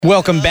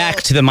Welcome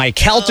back to the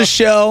Calta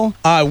show.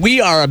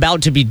 We are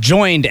about to be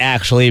joined,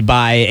 actually,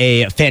 by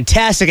a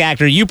fantastic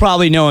actor. You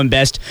probably know him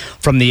best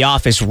from The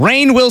Office.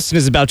 Rainn Wilson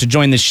is about to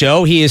join the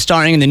show. He is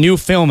starring in the new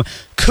film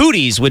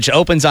Cooties, which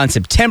opens on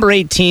September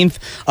 18th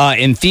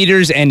in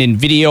theaters and in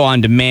video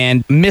on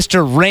demand.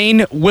 Mr.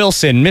 Rainn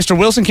Wilson. Mr.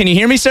 Wilson, can you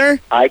hear me, sir?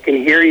 I can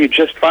hear you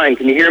just fine.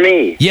 Can you hear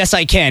me? Yes,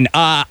 I can.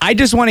 I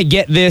just want to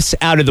get this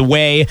out of the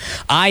way.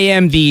 I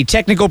am the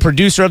technical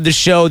producer of the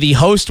show. The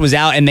host was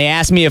out, and they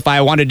asked me if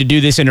I wanted to do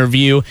this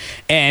interview,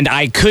 and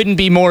I couldn't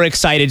be more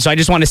excited. So I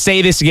just want to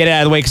say this to get it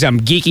out of the way because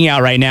I'm geeking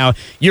out right now.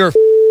 You're a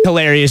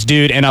hilarious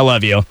dude, and I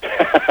love you.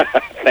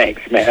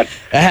 Thanks, man.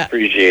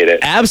 Appreciate it.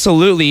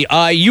 Absolutely.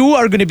 You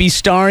are going to be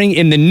starring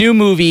in the new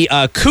movie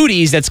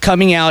Cooties that's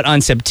coming out on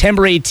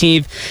September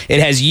 18th. It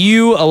has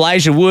you,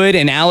 Elijah Wood,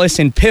 and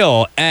Allison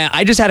Pill.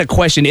 I just had a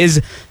question.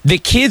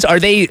 Are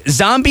they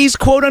zombies,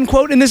 quote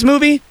unquote, in this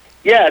movie?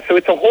 Yeah, so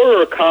it's a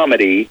horror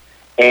comedy,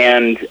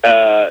 and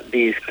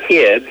these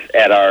kids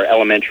at our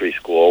elementary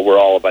school, we're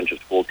all a bunch of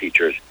school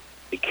teachers,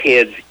 the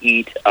kids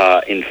eat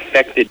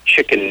infected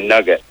chicken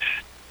nuggets,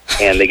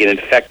 and they get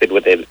infected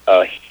with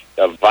a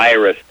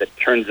virus that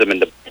turns them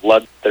into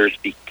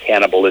bloodthirsty,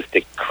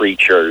 cannibalistic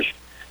creatures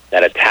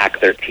that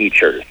attack their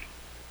teachers.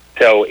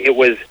 So it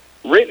was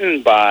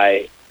written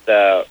by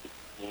the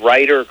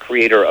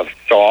writer-creator of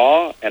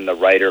Saw and the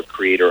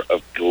writer-creator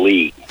of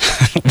Glee.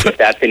 If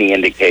that's any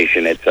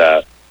indication, it's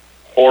a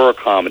horror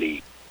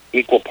comedy,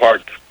 equal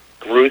parts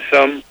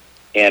gruesome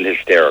and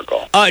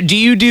hysterical. Do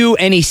you do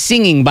any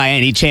singing by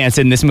any chance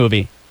in this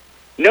movie?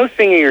 No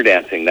singing or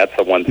dancing. That's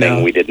the one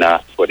thing we did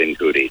not put in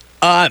Cooties.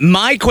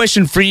 My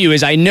question for you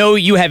is, I know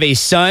you have a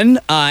son,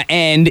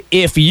 and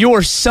if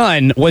your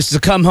son was to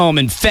come home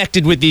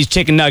infected with these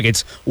chicken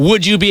nuggets,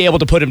 would you be able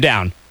to put him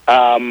down?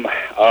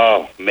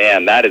 Oh,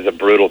 man, that is a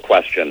brutal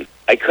question.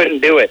 I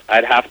couldn't do it.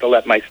 I'd have to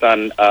let my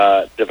son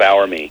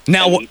devour me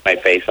and eat my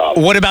face off.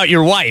 What about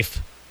your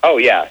wife? Oh,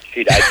 yeah.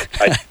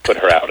 I'd put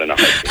her out in a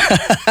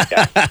heartbeat.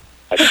 Yeah.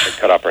 I'd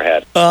cut off her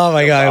head. Oh,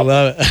 my God, I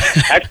love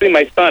it. Actually,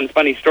 my son,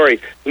 funny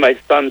story, my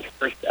son's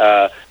first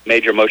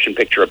major motion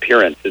picture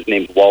appearance, his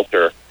name's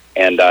Walter,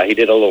 and he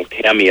did a little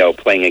cameo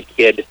playing a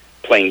kid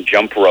playing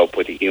jump rope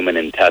with a human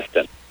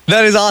intestine.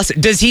 That is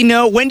awesome. Does he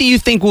know, when do you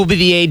think will be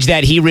the age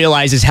that he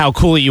realizes how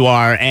cool you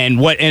are and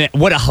what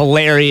a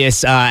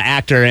hilarious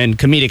actor and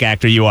comedic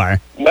actor you are?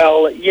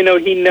 Well,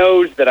 he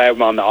knows that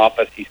I'm on The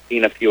Office. He's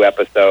seen a few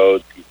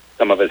episodes.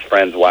 Some of his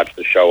friends watch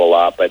the show a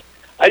lot, but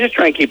I just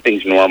try and keep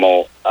things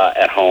normal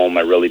at home.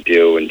 I really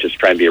do, and just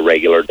try and be a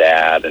regular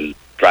dad and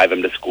drive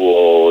him to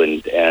school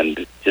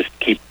and just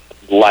keep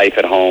life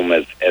at home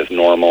as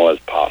normal as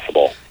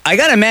possible. I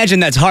got to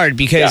imagine that's hard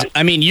because,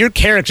 I mean, your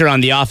character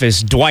on The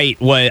Office, Dwight,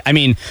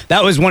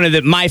 that was one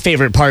of my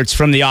favorite parts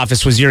from The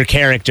Office was your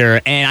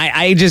character. And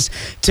I just,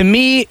 to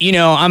me,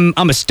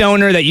 I'm a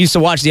stoner that used to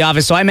watch The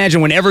Office. So I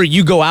imagine whenever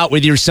you go out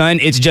with your son,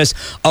 it's just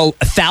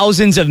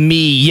thousands of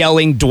me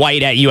yelling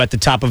Dwight at you at the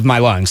top of my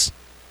lungs.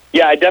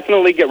 Yeah, I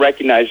definitely get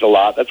recognized a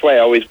lot. That's why I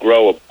always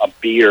grow a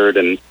beard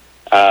and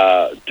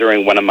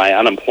during one of my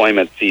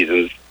unemployment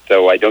seasons,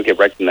 so I don't get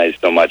recognized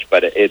so much.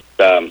 But it's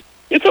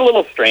a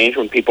little strange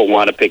when people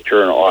want a picture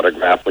or an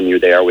autograph when you're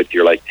there with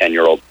your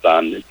 10-year-old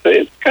son.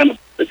 It's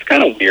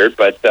kind of weird,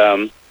 but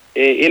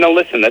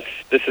listen,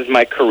 this is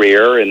my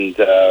career, and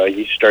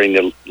he's starting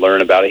to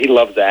learn about it. He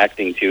loves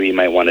acting too. He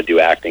might want to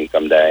do acting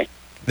someday.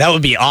 That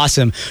would be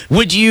awesome.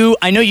 Would you?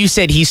 I know you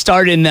said he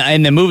started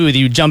in the movie with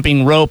you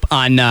jumping rope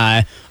on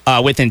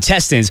with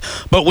intestines,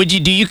 but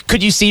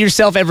could you see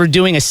yourself ever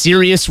doing a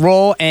serious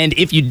role? And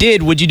if you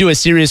did, would you do a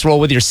serious role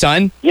with your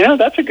son?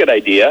 That's a good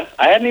idea.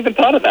 I hadn't even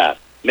thought of that.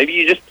 Maybe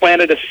you just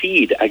planted a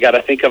seed. I got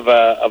to think of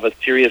a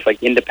serious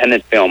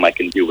independent film I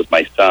can do with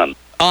my son.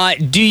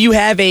 Do you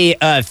have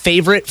a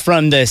favorite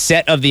from the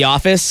set of The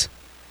Office?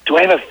 Do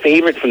I have a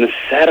favorite from the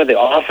set of The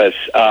Office?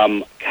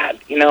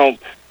 God,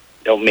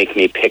 don't make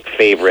me pick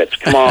favorites.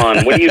 Come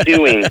on, what are you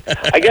doing?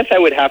 I guess I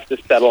would have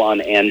to settle on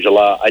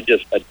Angela. I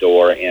just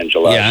adore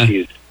Angela. Yeah.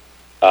 She's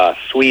a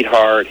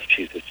sweetheart.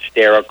 She's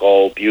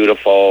hysterical,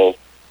 beautiful.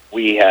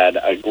 We had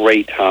a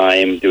great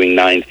time doing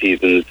 9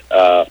 seasons,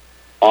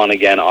 on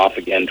again, off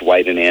again,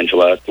 Dwight and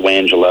Angela,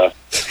 Dwangela.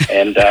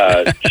 And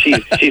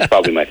she's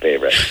probably my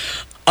favorite.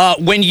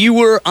 When you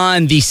were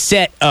on the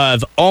set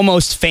of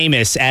Almost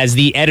Famous as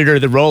the editor,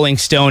 the Rolling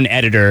Stone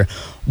editor,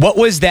 what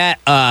was that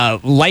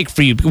like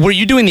for you? Were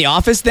you doing The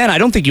Office then? I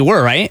don't think you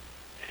were, right?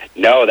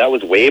 No, that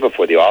was way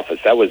before The Office.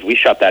 We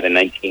shot that in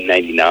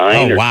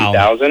 1999 or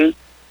 2000.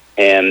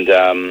 And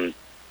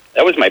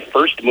that was my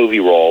first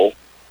movie role,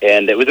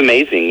 and it was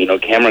amazing.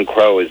 Cameron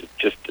Crowe is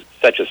just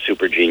such a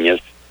super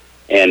genius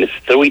and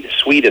the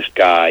sweetest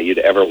guy you'd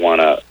ever want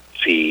to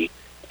see.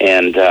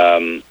 And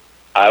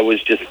I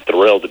was just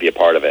thrilled to be a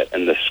part of it,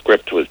 and the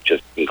script was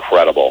just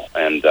incredible,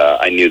 and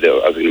I knew that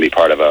I was going to be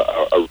part of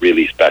a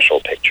really special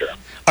picture.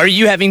 Are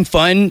you having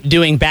fun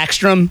doing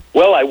Backstrom?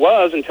 Well, I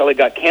was until it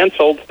got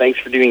canceled. Thanks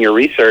for doing your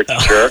research,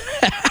 jerk.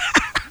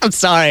 I'm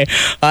sorry.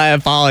 I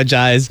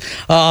apologize.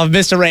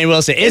 Mr. Rainn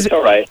Wilson. It's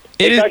all right.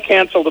 It got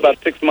canceled about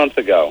 6 months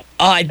ago.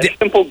 A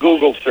simple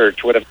Google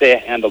search would have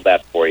handled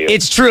that for you.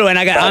 It's true, and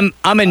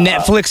I'm a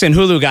Netflix and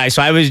Hulu guy,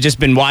 so I was just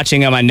been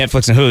watching them on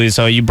Netflix and Hulu.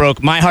 So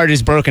my heart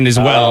is broken as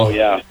well. Oh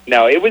yeah,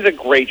 no, it was a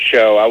great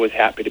show. I was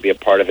happy to be a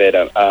part of it.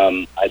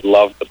 I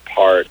loved the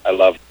part. I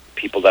loved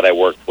people that I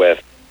worked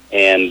with,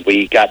 and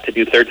we got to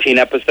do 13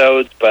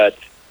 episodes, but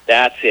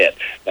that's it.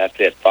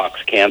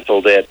 Fox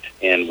canceled it,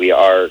 and we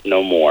are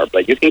no more.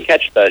 But you can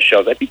catch the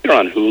shows. I think they're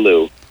on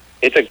Hulu.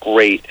 It's a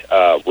great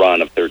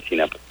run of 13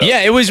 episodes.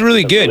 Yeah, it was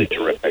really good. Really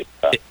terrific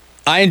stuff.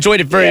 I enjoyed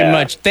it very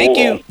much.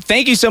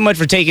 Thank you so much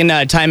for taking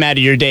time out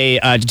of your day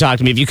to talk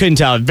to me. If you couldn't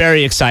tell, I'm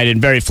very excited,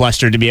 very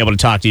flustered to be able to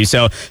talk to you.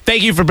 So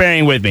thank you for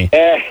bearing with me.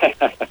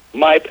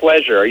 My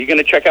pleasure. Are you going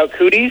to check out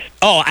Cooties?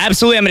 Oh,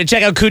 absolutely. I'm going to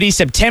check out Cooties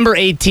September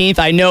 18th.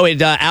 I know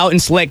it's out in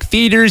select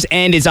theaters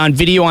and is on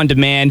video on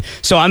demand.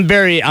 So I'm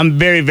very,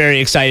 very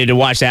excited to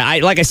watch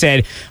that. Like I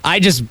said, I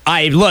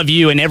love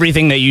you and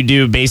everything that you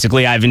do.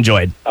 Basically, I've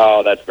enjoyed.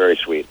 Oh, that's very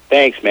sweet.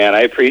 Thanks, man.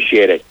 I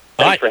appreciate it.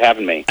 Thanks for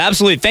having me.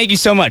 Absolutely. Thank you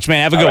so much,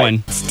 man. Have a good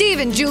one. Steve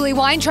and Julie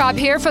Weintraub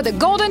here for the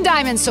Golden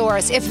Diamond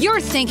Source. If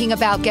you're thinking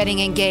about getting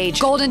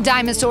engaged, Golden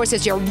Diamond Source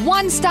is your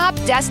one-stop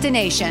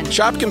destination.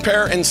 Shop,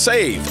 compare, and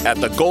save at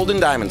the Golden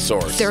Diamond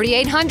Source.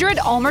 3800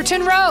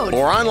 Almerton Road.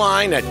 Or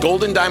online at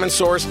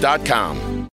goldendiamondsource.com.